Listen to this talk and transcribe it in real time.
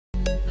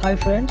Hi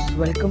friends,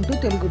 welcome to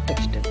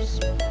TeluguTechsteps.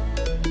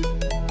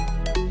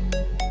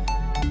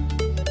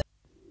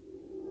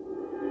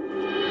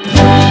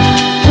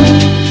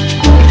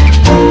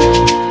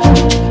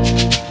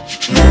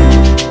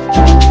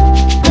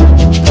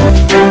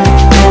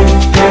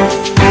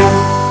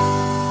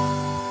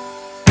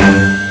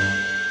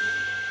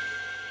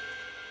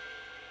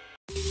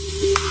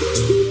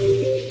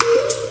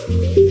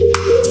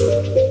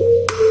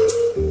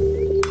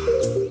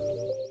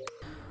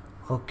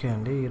 Okay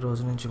అండి,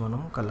 ఈరోజు నుంచి మనం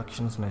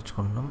కలెక్షన్స్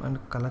నేర్చుకుంటున్నాం. అండ్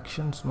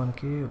కలెక్షన్స్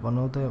మనకి one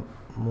of the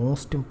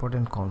most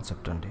important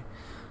concept అండి.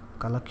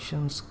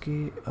 కలెక్షన్స్కి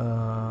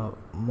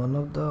వన్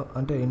ఆఫ్ ద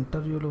అంటే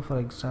ఇంటర్వ్యూలో ఫర్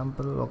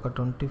ఎగ్జాంపుల్ ఒక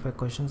 25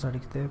 క్వశ్చన్స్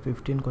అడిగితే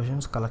 15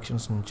 క్వశ్చన్స్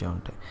కలెక్షన్స్ నుంచే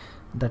ఉంటాయి.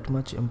 That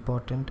much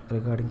important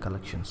regarding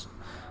collections.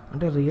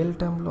 అంటే రియల్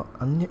టైంలో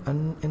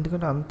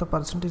ఎందుకంటే అంత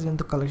పర్సంటేజ్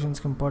ఎందుకు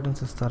కలెక్షన్స్కి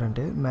ఇంపార్టెన్స్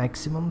ఇస్తారంటే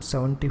మ్యాక్సిమం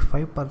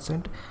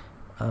 75%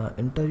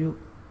 ఇంటర్వ్యూ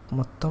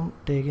మొత్తం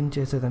టేకిన్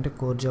చేసేది అంటే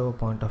కోర్ జావా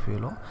పాయింట్ ఆఫ్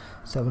వ్యూలో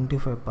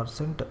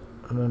 75%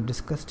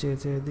 డిస్కస్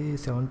చేసేది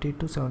 70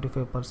 to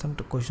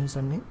 75% క్వశ్చన్స్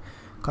అన్నీ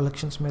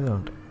కలెక్షన్స్ మీదే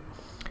ఉంటాయి.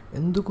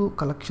 ఎందుకు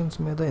కలెక్షన్స్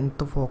మీద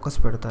ఎంత ఫోకస్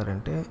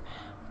పెడతారంటే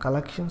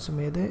కలెక్షన్స్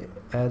మీదే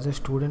యాజ్ ఎ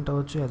స్టూడెంట్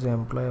అవ్వచ్చు, యాజ్ ఎ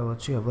ఎంప్లాయీ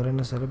అవ్వచ్చు,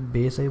 ఎవరైనా సరే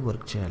బేస్ అయ్యి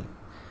వర్క్ చేయాలి.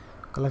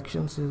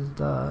 Collections is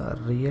the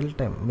real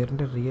time.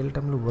 మీరంటే రియల్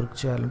టైంలో వర్క్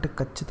చేయాలంటే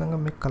ఖచ్చితంగా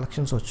మీకు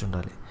కలెక్షన్స్ వచ్చి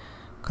ఉండాలి.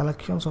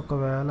 కలెక్షన్స్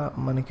ఒకవేళ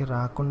మనకి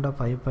రాకుండా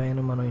పైన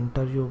మనం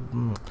ఇంటర్వ్యూ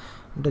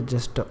అంటే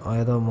జస్ట్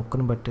ఏదో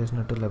ముక్కును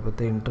పట్టేసినట్టు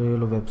లేకపోతే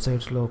ఇంటర్వ్యూలో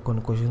వెబ్సైట్స్లో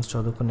కొన్ని క్వశ్చన్స్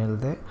చదువుకుని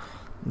వెళ్తే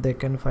they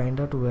can find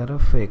out where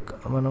fake.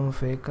 మనం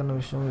ఫేక్ అన్న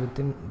విషయం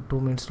వితిన్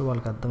 2 minutesలో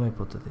వాళ్ళకి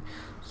అర్థమైపోతుంది.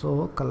 సో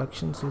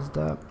కలెక్షన్స్ ఈజ్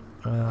ద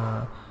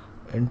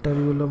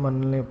ఇంటర్వ్యూలో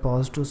మనల్ని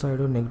పాజిటివ్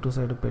సైడ్ నెగిటివ్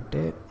సైడ్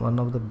పెట్టే one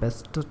of the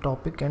best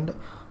topic and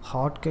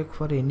hot cake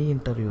for any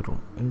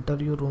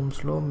interview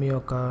రూమ్స్లో మీ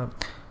యొక్క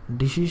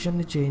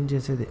డిసిషన్ని చేంజ్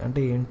చేసేది.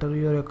 అంటే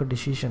ఇంటర్వ్యూయర్ యొక్క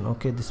decision,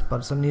 okay this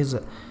person is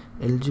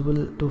eligible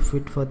to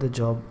fit for the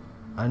job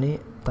అని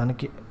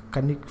తనకి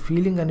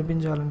feeling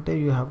అనిపించాలంటే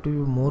you have to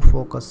be more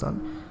focus on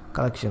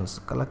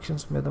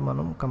collections మీద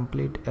మనం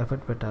complete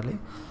effort పెట్టాలి.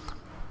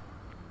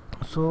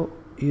 So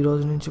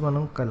ఈరోజు నుంచి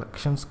మనం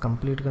కలెక్షన్స్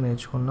కంప్లీట్గా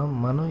నేర్చుకున్నాం.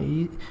 మనం ఈ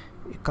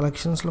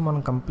కలెక్షన్స్లో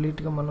మనం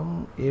కంప్లీట్గా మనం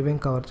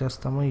ఏమేం కవర్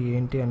చేస్తామో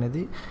ఏంటి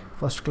అనేది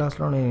ఫస్ట్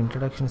క్లాస్లో నేను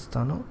ఇంట్రడక్షన్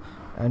ఇస్తాను.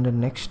 And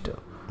next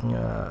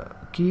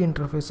key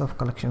interface of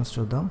collections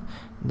చూద్దాం.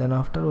 Then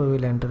after we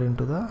will enter in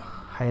to the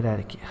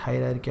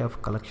hierarchy of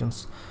collections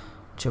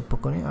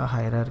చెప్పుకొని ఆ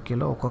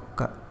హైరార్కీలో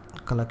ఒక్కొక్క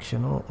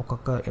కలెక్షను,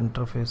 ఒక్కొక్క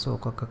ఇంటర్ఫేస్,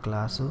 ఒక్కొక్క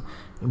class,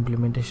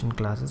 implementation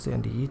classes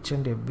and each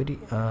and every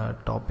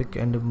topic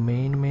and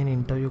main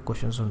interview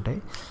questions ఉంటాయి.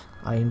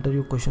 ఆ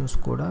interview questions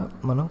కూడా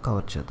మనం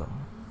కవర్ చేద్దాం.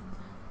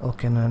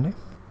 ఓకేనా అండి?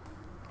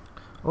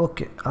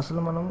 ఓకే, అసలు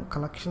మనం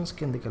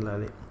కలెక్షన్స్కి ఎందుకు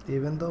వెళ్ళాలి?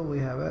 Even though we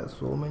have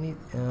so many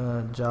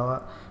Java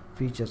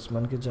features.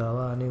 మనకి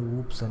జావా అని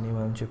ఊప్స్ అని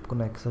మనం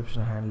చెప్పుకున్న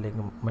ఎక్సెప్షన్ హ్యాండ్లింగ్,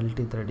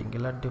 మల్టీ థ్రెడింగ్,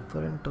 ఇలా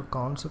డిఫరెంట్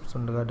కాన్సెప్ట్స్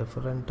ఉండగా,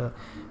 డిఫరెంట్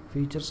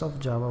ఫీచర్స్ ఆఫ్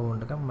జావా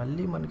ఉండగా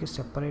మళ్ళీ మనకి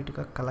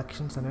సెపరేట్గా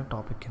కలెక్షన్స్ అనే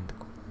టాపిక్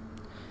ఎందుకు?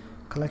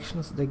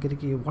 కలెక్షన్స్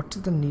దగ్గరికి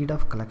what's the need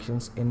of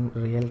collections in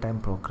real time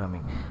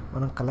programming?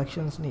 మనం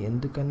కలెక్షన్స్ని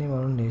ఎందుకని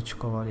మనం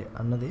నేర్చుకోవాలి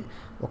అన్నది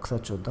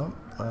ఒకసారి చూద్దాం.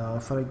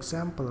 ఫర్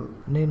ఎగ్జాంపుల్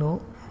నేను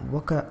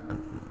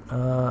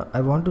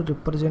I want to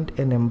represent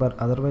A number,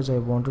 otherwise I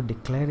want to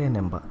declare a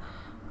number.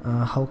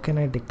 How can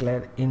I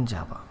declare in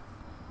Java?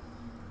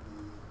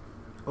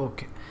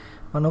 Okay,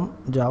 మనం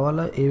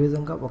జావాలో ఏ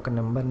విధంగా ఒక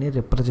నెంబర్ని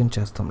రిప్రజెంట్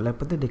చేస్తాం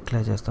లేకపోతే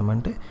డిక్లేర్ చేస్తాం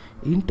అంటే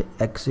ఇంట్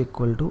x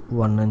 =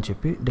 1 అని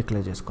చెప్పి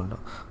డిక్లేర్ చేసుకుంటాం.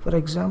 ఫర్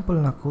ఎగ్జాంపుల్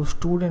నాకు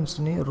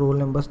స్టూడెంట్స్ని రోల్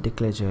నెంబర్స్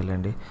డిక్లేర్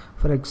చేయాలండి.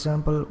 ఫర్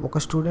ఎగ్జాంపుల్ ఒక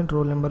స్టూడెంట్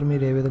రోల్ నెంబర్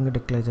మీరు ఏ విధంగా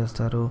డిక్లేర్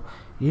చేస్తారు?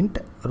 ఇంట్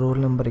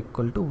రోల్ నెంబర్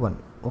 = 1.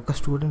 ఒక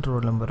స్టూడెంట్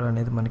రోల్ నెంబర్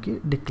అనేది మనకి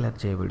డిక్లేర్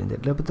చేయబడింది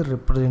లేకపోతే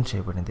రిప్రజెంట్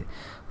చేయబడింది.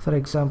 ఫర్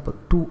ఎగ్జాంపుల్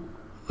 2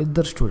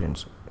 ఇద్దరు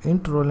స్టూడెంట్స్,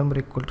 ఇంట్ రోల్ నెంబర్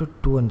 =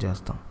 2 అని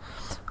చేస్తాం.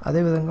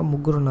 అదేవిధంగా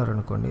ముగ్గురు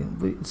ఉన్నారనుకోండి,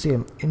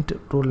 సేమ్ ఇంట్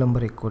రోల్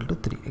నెంబర్ =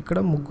 3. ఇక్కడ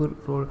ముగ్గురు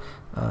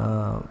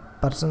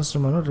పర్సన్స్ని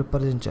మనం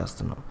రిప్రజెంట్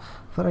చేస్తున్నాం.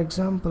 ఫర్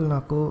ఎగ్జాంపుల్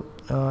నాకు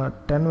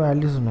 10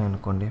 వాల్యూస్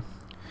ఉన్నాయనుకోండి,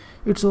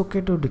 ఇట్స్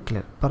ఓకే టు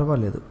డిక్లేర్,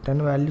 పర్వాలేదు.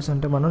 10 వాల్యూస్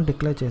అంటే మనం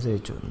డిక్లేర్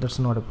చేసేయచ్చు,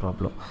 that's not a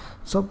problem.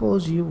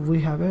 Suppose we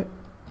have a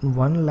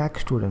 1 lakh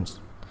students,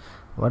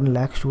 1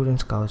 lakh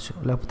students కావచ్చు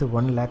లేకపోతే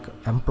 1 lakh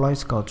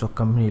ఎంప్లాయీస్ కావచ్చు ఒక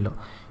కంపెనీలో.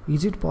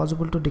 Is it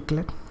possible to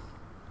declare?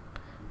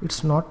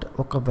 It's not.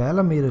 ఒకవేళ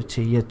మీరు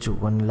చేయొచ్చు,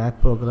 1 lakh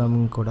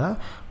ప్రోగ్రామింగ్ కూడా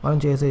మనం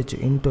చేసేయచ్చు.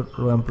 ఇంట్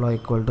ఎంప్లాయీ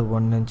 =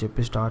 1 అని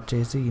చెప్పి స్టార్ట్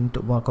చేసి ఇంట్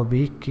ఒక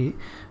వీక్కి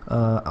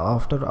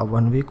after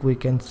 1 week we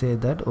can say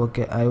that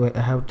okay I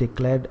have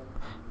declared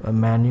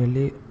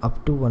manually up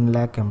to 1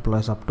 lakh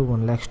employees, up to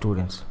 1 lakh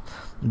students.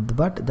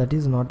 But that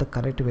is not the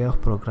correct way of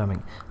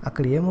programming.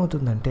 అక్కడ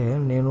ఏమవుతుందంటే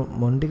నేను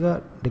మొండిగా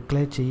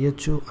డిక్లేర్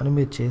చేయొచ్చు అని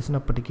మీరు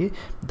చేసినప్పటికీ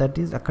దట్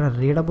ఈజ్ అక్కడ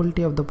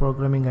readability of the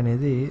programming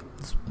అనేది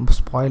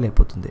స్పాయిల్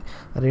అయిపోతుంది,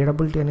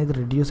 రీడబిలిటీ అనేది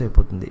రిడ్యూస్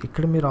అయిపోతుంది.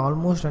 ఇక్కడ మీరు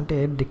ఆల్మోస్ట్ అంటే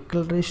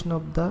డిక్లరేషన్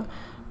ఆఫ్ ద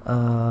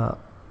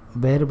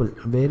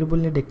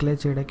వేరియబుల్ని డిక్లేర్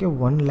చేయడానికి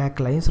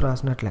 1,00,000 లైన్స్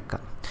రాసినట్లు లెక్క.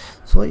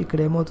 సో ఇక్కడ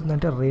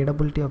ఏమవుతుందంటే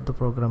రీడబిలిటీ ఆఫ్ ద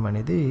ప్రోగ్రామ్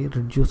అనేది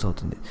రిడ్యూస్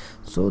అవుతుంది.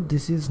 So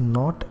this is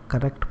not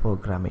correct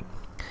programming.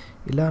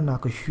 ఇలా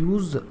నాకు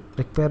హ్యూజ్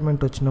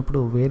రిక్వైర్మెంట్ వచ్చినప్పుడు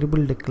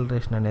వేరియబుల్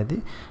డిక్లరేషన్ అనేది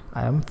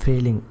I'm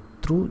failing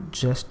through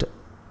just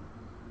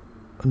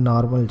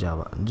normal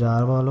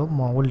జావాలో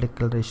మామూలు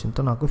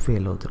డిక్లరేషన్తో నాకు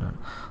ఫెయిల్ అవుతున్నాను.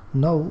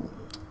 Now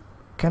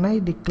can I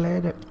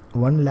declare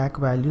 1,00,000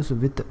 values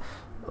with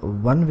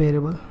 1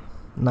 variable?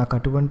 నాకు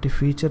అటువంటి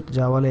ఫీచర్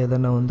జావాలో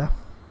ఏదైనా ఉందా?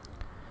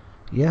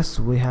 Yes,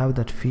 we have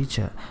that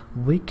feature.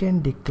 We can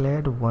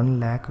declare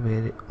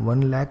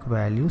 1,00,000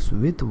 values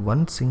with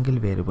 1 single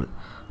variable.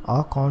 ఆ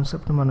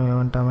కాన్సెప్ట్ మనం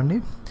ఏమంటామండి?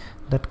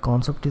 That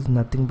concept is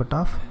nothing but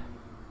of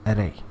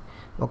అరే.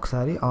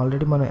 ఒకసారి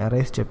ఆల్రెడీ మనం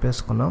అరేస్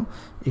చెప్పేసుకున్నాం.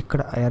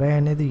 ఇక్కడ అరే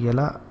అనేది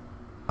ఎలా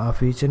ఆ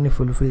ఫీచర్ని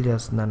ఫుల్ఫిల్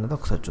చేస్తుంది అన్నది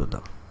ఒకసారి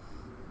చూద్దాం.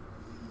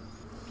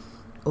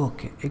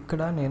 ఓకే,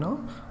 ఇక్కడ నేను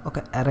ఒక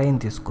అరేని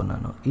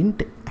తీసుకున్నాను.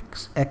 ఇంట్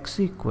X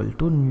equal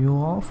to new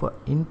of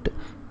ఇంట్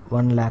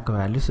 1,00,000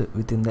 వాల్యూస్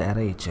విత్ ఇన్ ద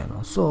అరే ఇచ్చాను.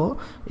 సో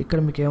ఇక్కడ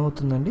మీకు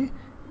ఏమవుతుందండి?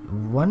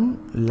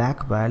 1,00,000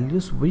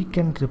 values we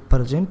can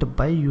represent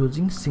by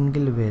using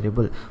single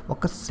variable.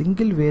 ఒక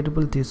సింగిల్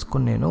వేరియబుల్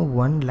తీసుకుని నేను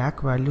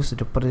 1,00,000 వాల్యూస్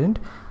రిప్రజెంట్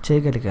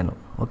చేయగలిగాను.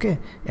 ఓకే,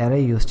 అరే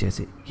యూస్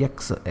చేసి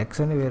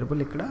ఎక్స్ అనే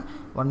వేరియబుల్ ఇక్కడ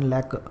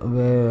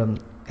 1,00,000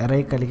 అరే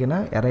కలిగిన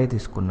అరే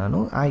తీసుకున్నాను.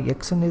 ఆ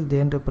ఎక్స్ అనేది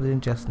దేని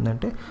రిప్రజెంట్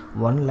చేస్తుందంటే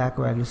 1,00,000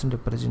 వాల్యూస్ని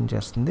రిప్రజెంట్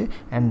చేస్తుంది.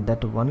 And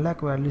that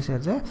 1,00,000 values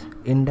as a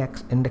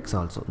index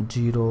also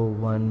 0,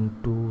 1,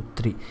 2,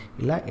 3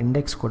 ఇలా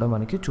ఇండెక్స్ కూడా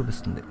మనకి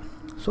చూపిస్తుంది.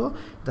 So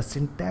the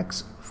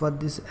syntax for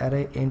this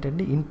అరే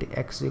ఏంటంటే ఇంట్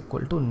X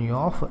equal to new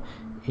of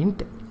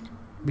ఇంట్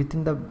విత్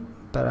ఇన్ ద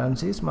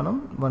parentheses మనం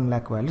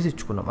 1,00,000 వాల్యూస్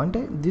ఇచ్చుకున్నాం. అంటే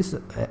దిస్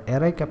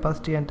అరే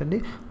కెపాసిటీ ఏంటండి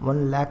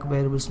 1,00,000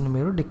 వేరియబుల్స్ని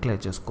మీరు డిక్లేర్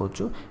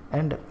చేసుకోవచ్చు.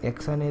 అండ్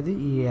ఎక్స్ అనేది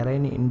ఈ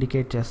అరేని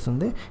ఇండికేట్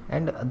చేస్తుంది.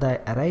 అండ్ ద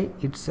అరే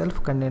ఇట్ సెల్ఫ్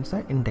కంటైన్స్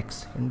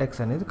ఇండెక్స్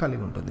అనేది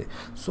కలిగి ఉంటుంది.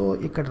 సో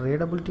ఇక్కడ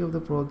రీడబిలిటీ ఆఫ్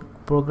ద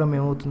ప్రోగ్రామ్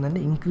ఏమవుతుందంటే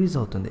ఇంక్రీజ్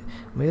అవుతుంది.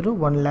 మీరు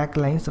 1,00,000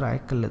 లైన్స్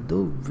రాయక్కర్లేదు.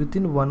 విత్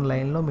ఇన్ 1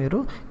 లైన్లో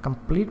మీరు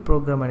కంప్లీట్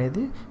ప్రోగ్రామ్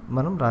అనేది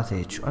మనం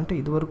రాసేయచ్చు. అంటే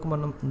ఇదివరకు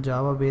మనం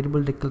జావా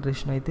వేరియబుల్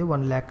డిక్లరేషన్ అయితే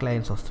 1,00,000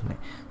 లైన్స్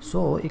వస్తున్నాయి.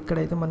 సో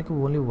ఇక్కడైతే మనకి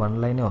ఓన్లీ 1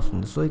 లైనే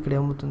వస్తుంది. సో ఇక్కడ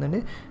ఏమవుతుందండి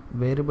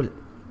variable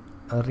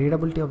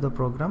readability of the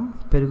programme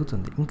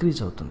పెరుగుతుంది, ఇంక్రీజ్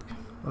అవుతుంది.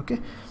 ఓకే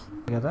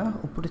కదా.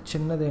 ఇప్పుడు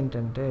చిన్నది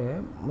ఏంటంటే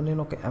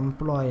నేను ఒక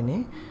ఎంప్లాయీని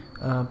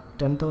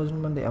 10,000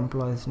 మంది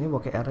ఎంప్లాయీస్ని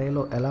ఒక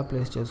అరేలో ఎలా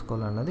ప్లేస్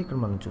చేసుకోవాలన్నది ఇక్కడ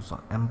మనం చూసాం.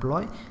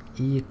 Employee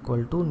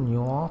equal to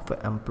new of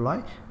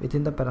employee with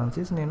in the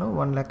పెరెన్సీస్ నేను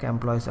 1,00,000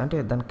 ఎంప్లాయీస్ అంటే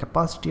దాని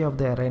కెపాసిటీ ఆఫ్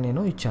ద అరే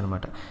నేను ఇచ్చాను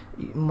అనమాట.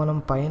 మనం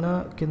పైన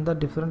కింద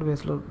డిఫరెంట్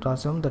వేస్లో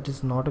రాసాం. That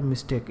is not a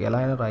mistake. ఎలా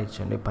అయినా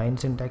రాయించండి. పైన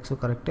సింటాక్స్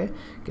కరెక్టే,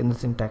 కింద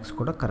సింటాక్స్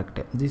కూడా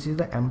కరెక్టే. This is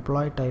the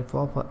employee type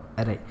of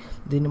అరే.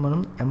 దీన్ని మనం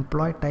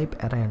ఎంప్లాయ్ టైప్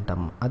అరే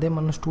అంటాము. అదే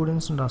మనం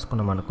స్టూడెంట్స్ని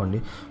రాసుకున్నాం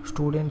అనుకోండి.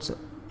 స్టూడెంట్స్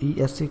ఈ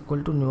S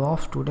equal to new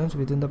of students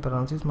with in the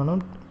పెరెన్సీస్ మనం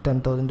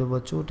 10,000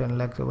 ఇవ్వచ్చు, 10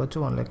 lakhs ఇవ్వచ్చు,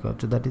 1 lakh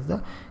ఇవ్వచ్చు. That is the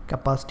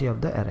capacity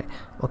of the అరే.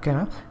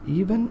 ఓకేనా.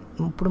 ఈవెన్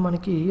ఇప్పుడు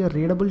మనకి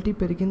రీడబిలిటీ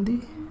పెరిగింది.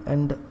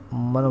 అండ్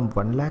మనం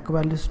 1,00,000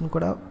 వాల్యూస్ని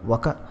కూడా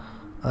ఒక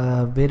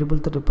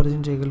వేరియబుల్తో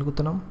రిప్రజెంట్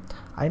చేయగలుగుతున్నాం.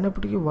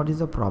 అయినప్పటికీ వాట్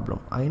ఈస్ ద ప్రాబ్లం?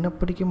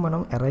 అయినప్పటికీ మనం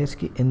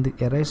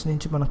ఎరైస్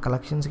నుంచి మనం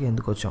కలెక్షన్స్కి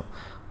ఎందుకు వచ్చాం?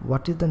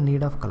 What is the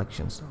need of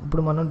collections?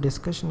 ఇప్పుడు మనం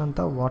డిస్కషన్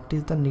అంతా what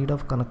is the need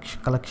of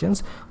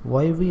collections,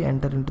 why we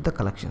enter in to the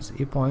collections,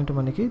 ఈ పాయింట్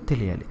మనకి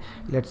తెలియాలి.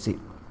 Let's see.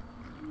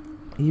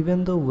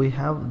 Even though we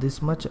have this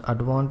much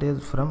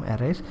advantage from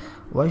arrays,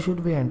 why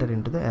should we enter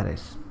in to the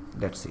arrays?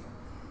 Let's see.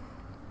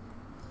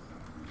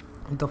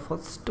 The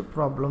first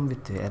problem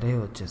with అరే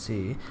వచ్చేసి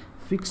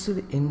fixed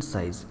in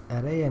size.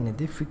 అరే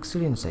అనేది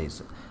fixed in size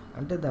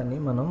అంటే దాన్ని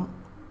మనం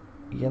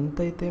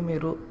ఎంతైతే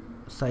మీరు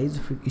size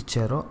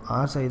ఇచ్చారో ఆ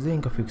సైజు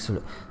ఇంకా ఫిక్స్డ్.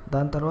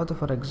 దాని తర్వాత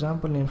ఫర్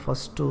ఎగ్జాంపుల్ నేను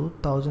ఫస్ట్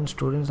 1,000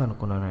 స్టూడెంట్స్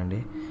అనుకున్నానండి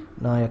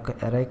నా యొక్క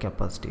అరే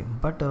capacity.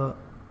 But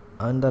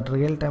and that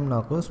real time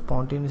నాకు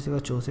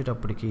స్పాంటేనియస్గా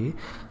చూసేటప్పటికి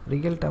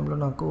రియల్ టైంలో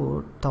నాకు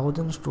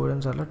 1,000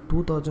 స్టూడెంట్స్ అలా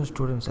 2,000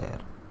 స్టూడెంట్స్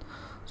అయ్యారు.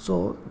 So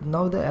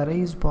now the array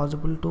is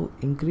possible to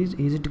increase.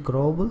 Is it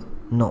growable?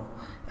 No.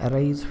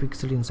 Array is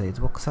fixed in size.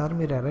 ఒకసారి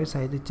మీరు array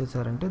size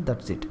ఇచ్చేసారంటే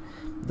that's it.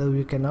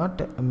 You cannot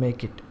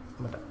make it.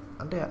 But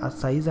అంటే ఆ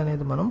సైజ్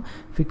అనేది మనం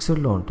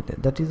ఫిక్స్డ్లో ఉంటుంది.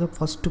 That is the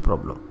first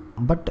problem.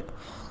 But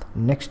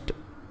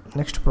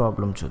next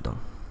problem చూద్దాం.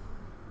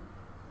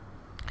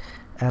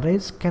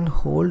 Arrays can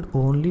hold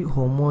only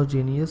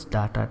homogeneous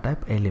data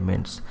type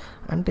elements.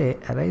 అంటే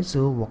arrays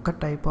ఒక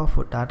టైప్ ఆఫ్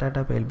డేటా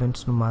టైప్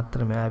ఎలిమెంట్స్ను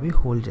మాత్రమే అవి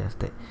హోల్డ్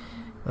చేస్తాయి.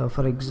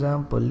 For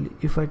example,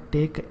 if I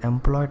take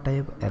employee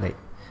type array,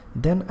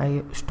 then I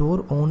store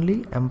only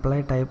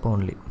employee type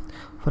only.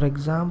 For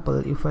example,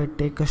 if I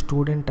take a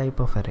student type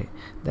of array,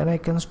 then I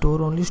can store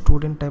only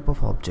student type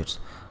of objects.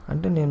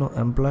 అంటే నేను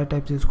employee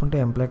type తీసుకుంటే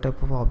employee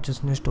type of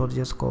ఆబ్జెక్ట్స్ని store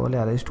చేసుకోవాలి.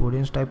 అదే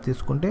students type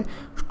తీసుకుంటే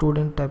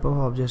student type of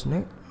ఆబ్జెక్ట్స్ని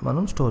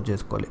మనం store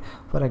చేసుకోవాలి.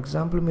 For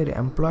example మీరు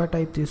employee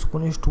type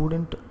తీసుకుని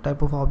స్టూడెంట్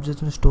టైప్ ఆఫ్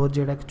ఆబ్జెక్ట్స్ని స్టోర్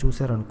చేయడానికి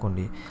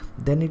చూసారనుకోండి,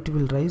 then it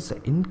will rise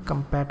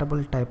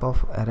incompatible type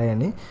of అరే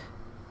అని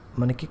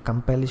మనకి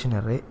కంపైలేషన్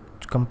అరే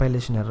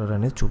కంపైలేషన్ ఎర్రర్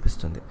అనేది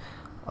చూపిస్తుంది.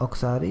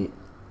 ఒకసారి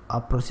ఆ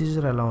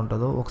ప్రొసీజర్ ఎలా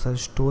ఉంటుందో, ఒకసారి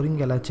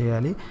స్టోరింగ్ ఎలా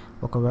చేయాలి,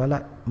 ఒకవేళ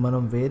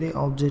మనం వేరే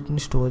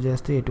ఆబ్జెక్ట్ని స్టోర్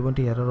చేస్తే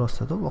ఎటువంటి ఎర్రర్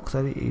వస్తుందో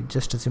ఒకసారి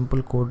జస్ట్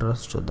సింపుల్ కోడ్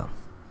రాసి చూద్దాం.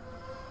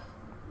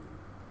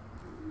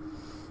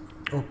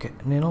 ఓకే,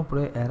 నేను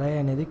ఇప్పుడు అరే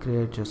అనేది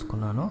క్రియేట్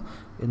చేసుకున్నాను.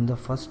 In the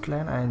first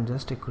line I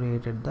just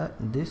created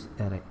this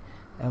అరే,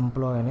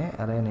 ఎంప్లాయ్ అనే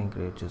అరే నేను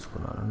క్రియేట్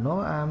చేసుకున్నాను. No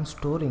I'm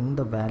storing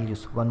the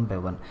values one by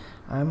one.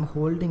 I'm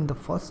holding the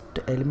first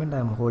element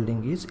I'm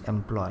holding is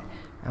employee.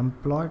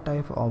 Employee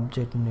type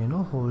object నేను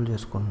hold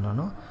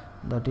చేసుకుంటున్నాను,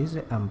 that is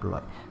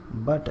employee.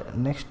 But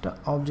next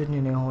object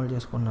నేను ఏం hold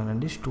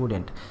చేసుకున్నానండి,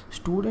 స్టూడెంట్.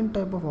 స్టూడెంట్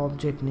టైప్ ఆఫ్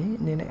ఆబ్జెక్ట్ని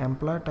నేను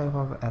employee type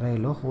of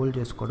అరేలో hold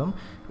చేసుకోవడం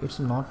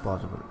it's not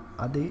possible.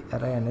 అది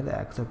అరే అనేది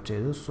యాక్సెప్ట్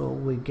చేయదు. So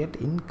we get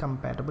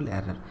incompatible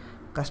error.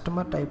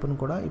 Customer టైప్ను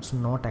కూడా it's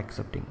not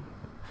accepting.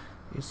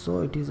 So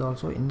it is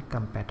also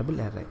incompatible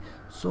array.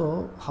 So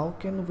how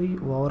can we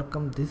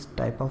overcome this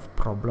type of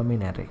problem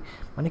in array?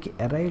 మనకి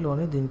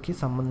అరేలోనే దీనికి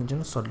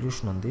సంబంధించిన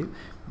solution ఉంది.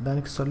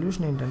 దానికి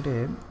సొల్యూషన్ ఏంటంటే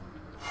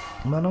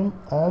మనం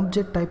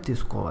ఆబ్జెక్ట్ టైప్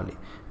తీసుకోవాలి.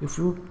 If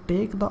you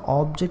take the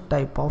object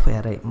type of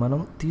అరే,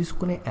 మనం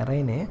తీసుకునే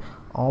అరేనే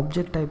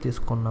ఆబ్జెక్ట్ టైప్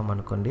తీసుకున్నాం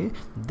అనుకోండి,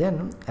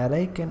 దెన్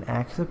అరే can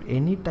accept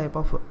any type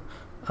of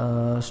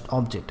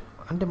object.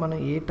 అంటే మనం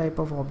ఏ టైప్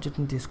ఆఫ్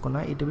ఆబ్జెక్ట్ని తీసుకున్నా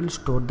it will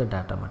store the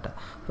data అన్నమాట.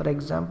 For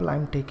example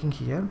I'm taking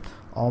here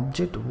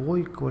object oh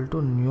equal to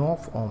new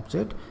of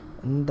object,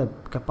 the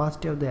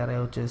capacity of the అరే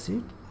వచ్చేసి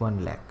 1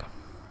 lakh.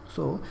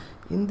 So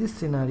in this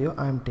scenario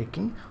I'm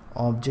taking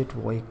object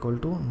oh equal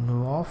to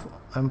new of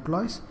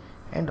employees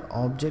and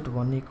object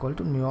 1 equal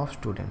to new of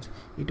students.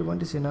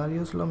 ఇటువంటి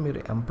సినారియోస్లో మీరు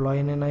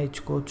ఎంప్లాయీనైనా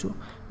ఇచ్చుకోవచ్చు,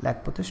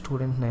 లేకపోతే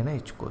స్టూడెంట్నైనా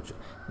ఇచ్చుకోవచ్చు.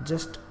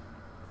 Just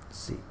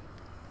see,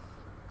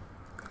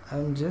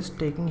 I'm just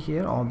taking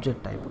here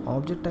object type.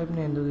 Object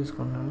టైప్ని ఎందుకు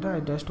తీసుకుంటున్నాను అంటే I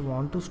just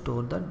want to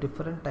store the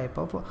different type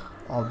of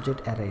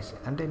object arrays.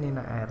 అంటే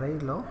నేను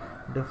అరేలో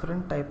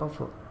డిఫరెంట్ టైప్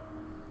ఆఫ్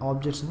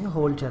ఆబ్జెక్ట్స్ని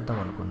హోల్డ్ చేద్దాం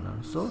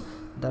అనుకున్నాను. So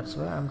that's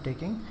why I'm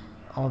taking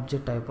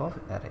object type of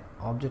అరే.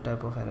 Object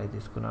type of అరే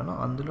తీసుకున్నాను.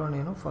 అందులో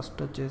నేను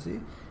ఫస్ట్ వచ్చేసి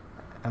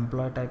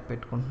ఎంప్లాయ్ టైప్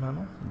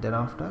పెట్టుకుంటున్నాను. Then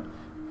after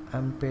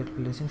I'm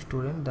placing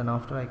student, then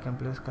after I can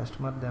place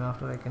customer, then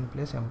after I can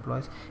place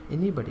employees,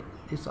 anybody.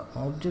 This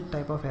object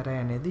type of array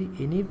అనేది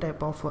any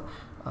type of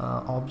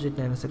object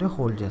అయినా సరే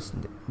hold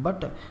చేస్తుంది.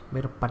 But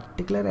మీరు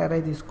particular అరే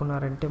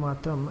తీసుకున్నారంటే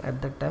మాత్రం at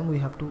that time we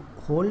have to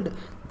hold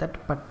that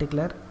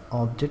particular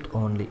object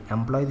only.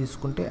 Employee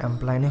తీసుకుంటే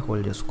ఎంప్లాయీనే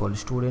hold చేసుకోవాలి,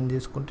 స్టూడెంట్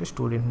తీసుకుంటే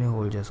స్టూడెంట్ని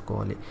హోల్డ్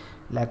చేసుకోవాలి,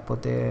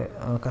 లేకపోతే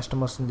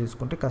కస్టమర్స్ని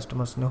తీసుకుంటే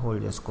కస్టమర్స్ని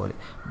హోల్డ్ చేసుకోవాలి.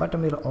 బట్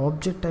మీరు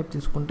ఆబ్జెక్ట్ టైప్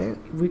తీసుకుంటే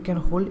we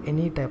can hold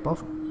any type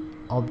of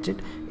object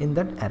in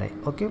that array.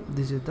 Okay,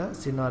 this is the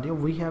scenario.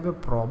 We have a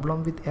problem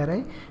with array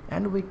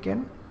and we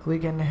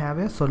can have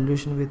a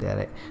solution with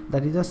array.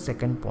 That is the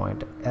second point.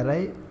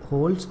 Array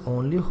holds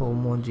only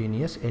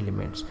homogeneous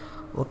elements.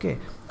 Okay,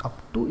 up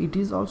to it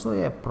is also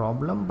a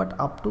problem, but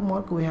up to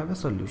mark we have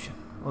a solution.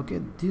 Okay,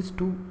 these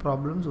two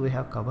problems we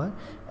have covered.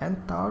 And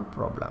third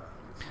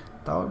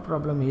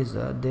problem is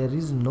there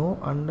is no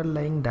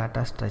underlying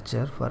data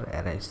structure for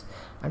arrays.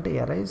 అంటే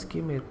అరైస్కి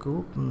మీకు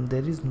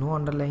there is no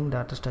underlying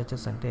data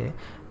structures. అంటే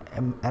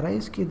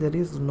అరైస్కి there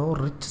is no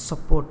rich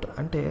support.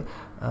 అంటే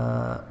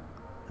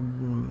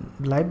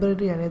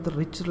library అనేది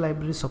rich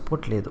library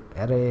support లేదు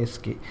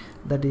అరేస్కి.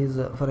 That is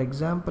for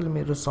example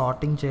మీరు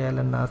sorting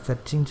చేయాలన్నా,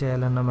 searching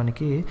చేయాలన్నా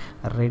మనకి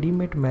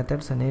రెడీమేడ్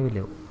మెథడ్స్ అనేవి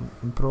లేవు.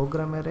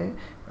 ప్రోగ్రామరే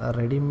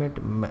readymade,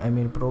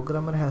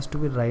 programmer has to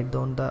be right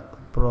down the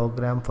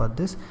programme for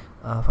this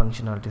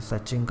functionality.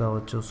 Searching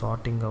కావచ్చు,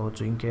 సార్టింగ్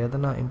కావచ్చు,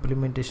 ఇంకేదైనా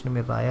ఇంప్లిమెంటేషన్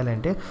మీరు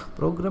రాయాలంటే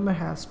programmer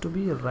has to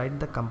be right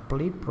the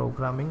complete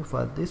programming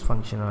for this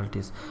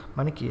functionalities.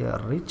 మనకి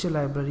రిచ్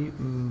లైబ్రరీ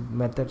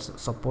మెథడ్స్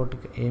సపోర్ట్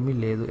ఏమీ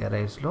లేదు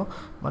అరైస్లో.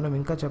 మనం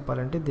ఇంకా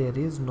చెప్పాలంటే there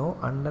is no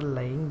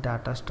underlying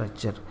data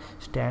structure.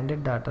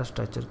 Standard data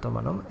స్ట్రక్చర్తో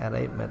మనం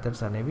అరై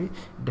మెథడ్స్ అనేవి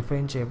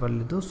డిఫైన్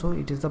చేయబడలేదు. So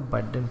it is the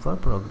burden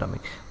for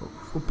programming.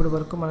 ఇప్పటి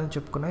వరకు మనం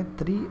చెప్పుకున్న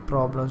 3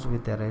 ప్రాబ్లమ్స్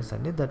విత్ అరైస్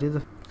అండి. దట్ ఈస్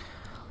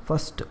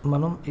ఫస్ట్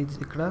మనం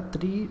ఇక్కడ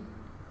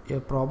 3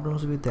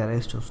 ప్రాబ్లమ్స్ విత్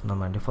అరైస్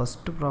చూస్తున్నామండి.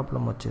 ఫస్ట్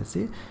ప్రాబ్లం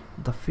వచ్చేసి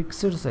ద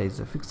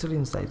ఫిక్స్డ్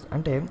ఇన్ సైజ్.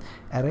 అంటే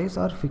arrays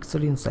are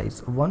fixed in size.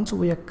 Once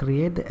we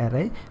create the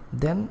Arai,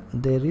 then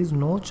there is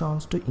no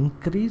chance to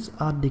increase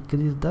or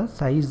decrease the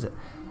size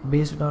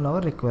based on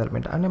hour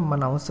requirement. అంటే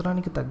మన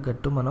అవసరానికి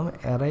తగ్గట్టు మనం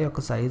అరై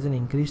యొక్క సైజుని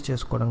ఇంక్రీజ్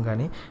చేసుకోవడం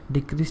కానీ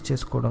డిక్రీజ్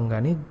చేసుకోవడం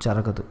కానీ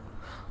జరగదు.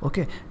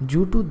 Okay,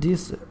 due to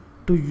this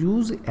to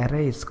use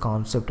arrays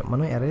concept,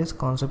 మనం అరైస్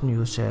కాన్సెప్ట్ని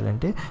యూజ్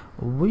చేయాలంటే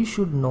we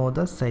should know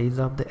the size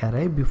of the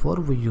Arai before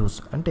we use.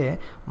 అంటే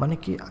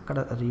మనకి అక్కడ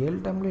రియల్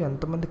టైంలో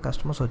ఎంతమంది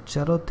కస్టమర్స్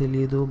వచ్చారో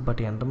తెలియదు,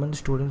 బట్ ఎంతమంది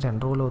స్టూడెంట్స్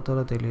ఎన్రోల్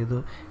అవుతారో తెలియదు,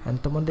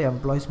 ఎంతమంది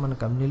ఎంప్లాయీస్ మన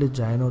కంపెనీలో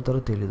జాయిన్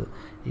అవుతారో తెలియదు.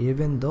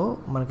 ఈవెన్ దో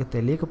మనకి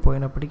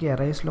తెలియకపోయినప్పటికీ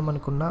అరైస్లో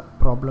మనకున్న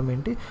ప్రాబ్లం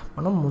ఏంటి,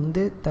 మనం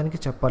ముందే దానికి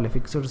చెప్పాలి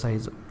ఫిక్స్డ్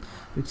సైజ్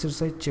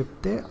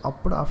చెప్తే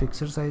అప్పుడు ఆ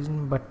ఫిక్స్డ్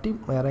సైజ్ని బట్టి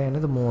అరై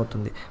అనేది మూవ్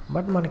అవుతుంది.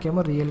 బట్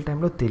మనకేమో రియల్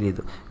టైంలో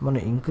తెలియదు, మనం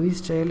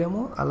ఇంక్రీజ్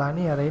చేయలేము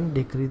అలానే అరైని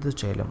డిక్రీజ్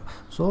చేయలేము.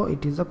 So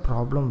it is a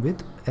problem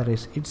with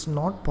arrays. It's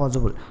not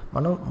possible,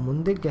 మనం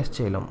ముందే గెస్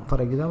చేయలేము.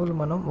 ఫర్ ఎగ్జాంపుల్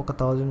మనం ఒక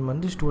 1000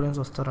 మంది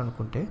students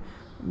వస్తారనుకుంటే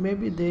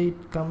maybe they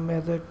it come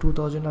as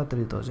 2000 or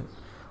 3000.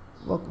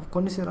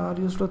 కొన్ని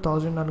సినారియోస్లో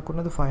 1000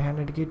 అనుకున్నది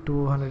 500కి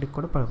 200కి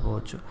కూడా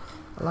పడిపోవచ్చు.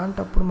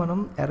 అలాంటప్పుడు మనం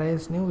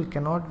అరైస్ని we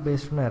cannot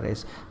based on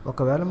arrays.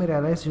 ఒకవేళ మీరు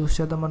అరైస్ యూస్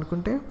చేద్దాం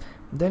అనుకుంటే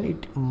then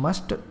it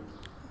must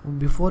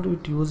before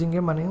it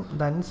యూజింగే మనం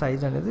దాని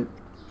సైజ్ అనేది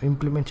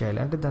ఇంప్లిమెంట్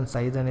చేయాలి, అంటే దాని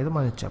సైజ్ అనేది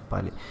మనం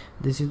చెప్పాలి.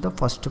 This is the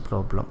first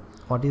problem.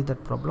 What is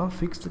that problem?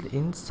 Fixed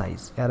in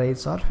size.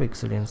 Arrays are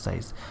fixed in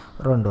size.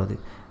 రెండోది,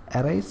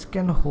 arrays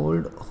can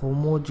hold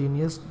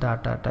homogeneous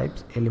data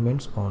types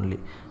elements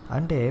only.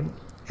 అంటే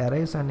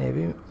అరైస్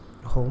అనేవి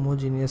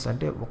హోమోజీనియస్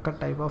అంటే ఒక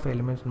టైప్ ఆఫ్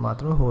ఎలిమెంట్స్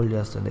మాత్రమే hold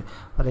చేస్తుంది.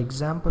 For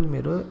example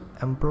మీరు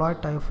employee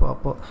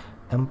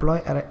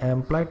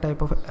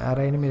type of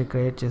అరైని మీరు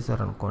create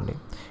చేశారనుకోండి,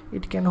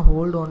 it can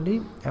hold only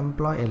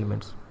employee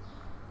elements.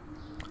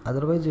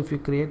 Otherwise if you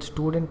create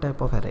student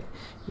type of Arai,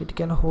 it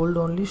can hold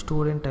only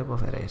student type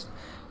of arrays.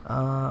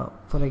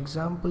 For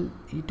example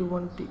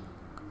ఇటువంటి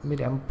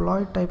మీరు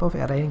employee type of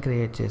అరైని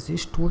create చేసి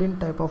student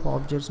type of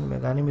ఆబ్జెక్ట్స్ని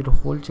కానీ మీరు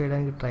hold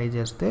చేయడానికి try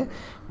చేస్తే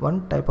one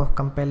type of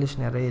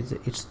comparison Arai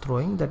it's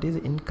throwing, that is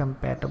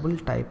incompatible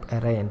type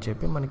Arai అని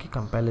చెప్పి మనకి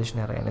కంపారిజన్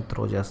అరై అనేది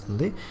త్రో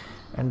చేస్తుంది.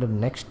 అండ్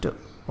నెక్స్ట్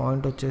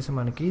పాయింట్ వచ్చేసి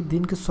మనకి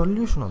దీనికి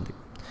సొల్యూషన్ ఉంది.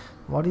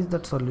 వాట్ ఈస్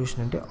దట్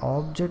సొల్యూషన్ అంటే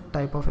ఆబ్జెక్ట్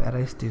టైప్ ఆఫ్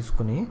అరైస్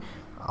తీసుకుని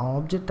ఆ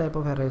ఆబ్జెక్ట్ టైప్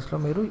ఆఫ్ అరైస్లో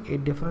మీరు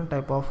a different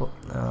type of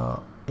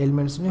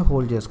ఎలిమెంట్స్ని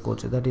hold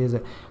చేసుకోవచ్చు. దట్ ఈజ్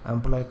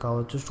ఎంప్లాయ్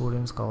కావచ్చు,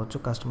 స్టూడెంట్స్ కావచ్చు,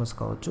 కస్టమర్స్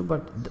కావచ్చు,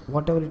 but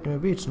what ever it may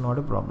be it's not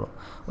a problem.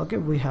 Okay,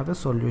 we have a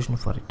solution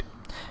for it.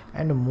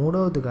 And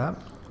మూడవదిగా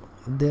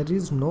there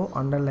is no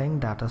underlying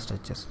data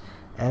structures.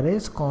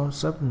 Arrays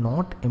concept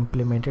not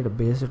implemented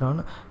based on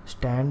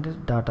standard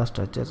data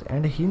structures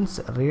and hence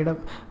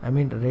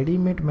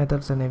ready-made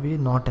methods అనేవి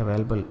not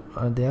available.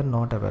 They are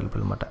not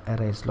available మాట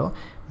arrays లో,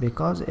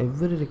 because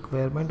every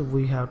requirement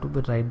we have to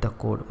be write the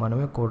code.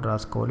 మనమే code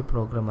రాసుకోవాలి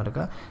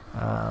ప్రోగ్రామర్గా,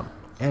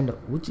 and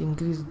which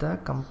increase the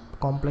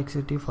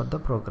complexity for the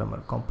programmer.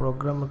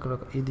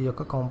 ఇది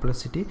యొక్క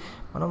complexity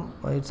మనం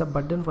it's a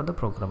burden for the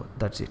programmer.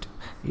 That's it.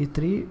 ఈ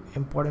 3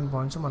 important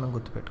points మనం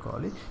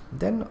గుర్తుపెట్టుకోవాలి.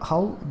 Then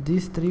how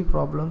these 3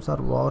 problems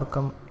are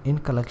overcome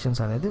in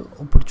collections అనేది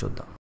ఇప్పుడు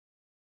చూద్దాం.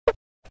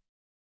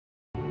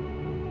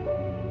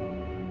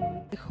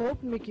 ఐ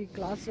హోప్ మీకు ఈ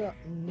క్లాస్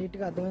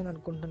నీట్గా అర్థమైంది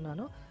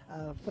అనుకుంటున్నాను.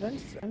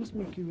 ఫ్రెండ్స్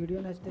మీకు ఈ వీడియో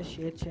నచ్చితే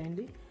షేర్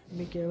చేయండి.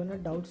 మీకు ఏమైనా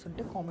డౌట్స్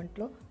ఉంటే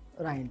కామెంట్లో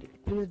రాయండి.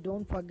 Please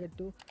don't forget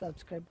to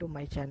subscribe to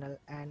my channel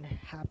and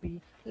happy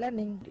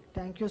learning.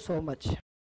 Thank you so much.